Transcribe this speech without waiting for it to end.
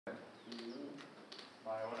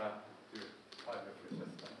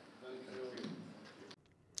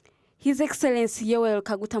His Excellency Yoweri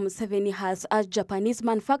Kaguta Museveni has urged Japanese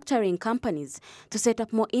manufacturing companies to set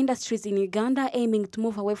up more industries in Uganda, aiming to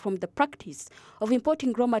move away from the practice of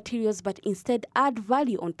importing raw materials but instead add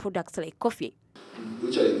value on products like coffee.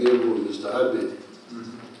 Which I gave to Mr. Abe.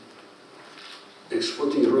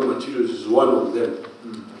 Exporting raw materials is one of them,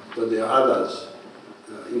 but there are others.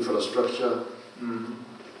 Infrastructure.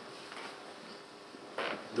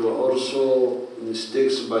 There were also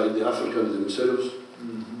mistakes by the Africans themselves.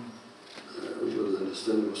 Which was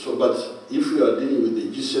understandable. So, but if we are dealing with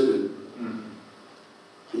the G7,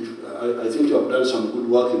 I think you have done some good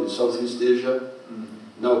work in Southeast Asia.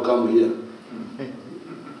 Now come here.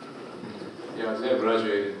 Yeah, they have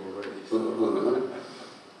graduated already.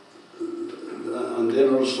 And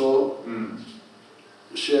then also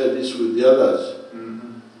share this with the others.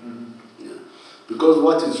 Yeah. Because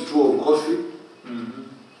what is true of coffee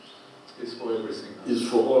is for everything. Is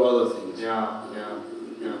for all other things. Yeah.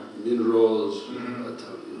 Minerals,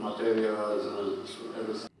 materials,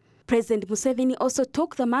 everything. President Museveni also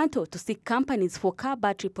took the mantle to seek companies for car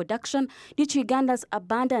battery production due to Uganda's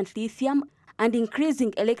abundant lithium and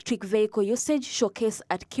increasing electric vehicle usage showcased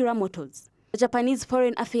at Kira Motors. The Japanese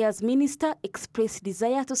Foreign Affairs Minister expressed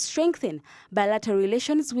desire to strengthen bilateral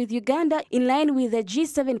relations with Uganda in line with the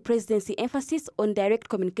G7 presidency emphasis on direct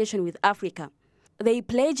communication with Africa. They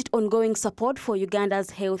pledged ongoing support for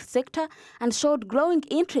Uganda's health sector and showed growing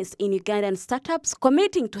interest in Ugandan startups,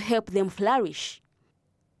 committing to help them flourish.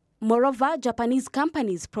 Moreover, Japanese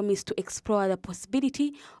companies promised to explore the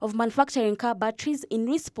possibility of manufacturing car batteries in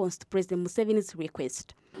response to President Museveni's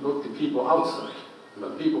request. Not the people outside,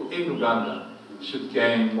 but people in Uganda should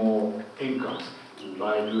gain more income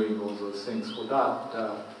by doing all those things. For that,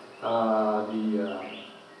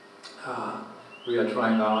 we are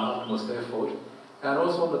trying our utmost effort. And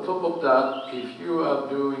also on the top of that, if you are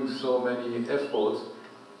doing so many efforts,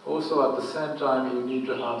 also at the same time you need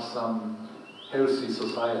to have some healthy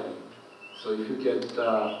society. So if you get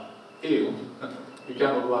ill, you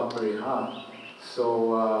cannot work very hard.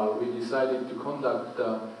 So we decided to conduct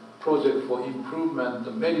a project for improvement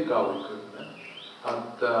of medical equipment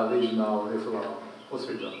at regional referral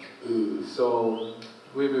hospitals. So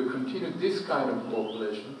we will continue this kind of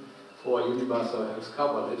cooperation for universal health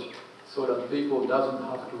coverage, so that people doesn't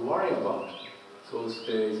have to worry about those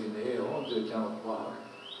days in the ill, they cannot work,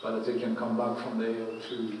 but they can come back from the ill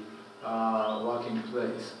to working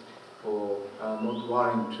place, or not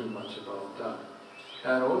worrying too much about that.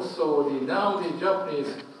 And also now the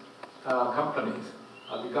Japanese companies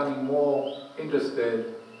are becoming more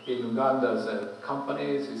interested in Uganda's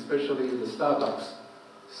companies, especially the startups.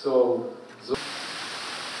 So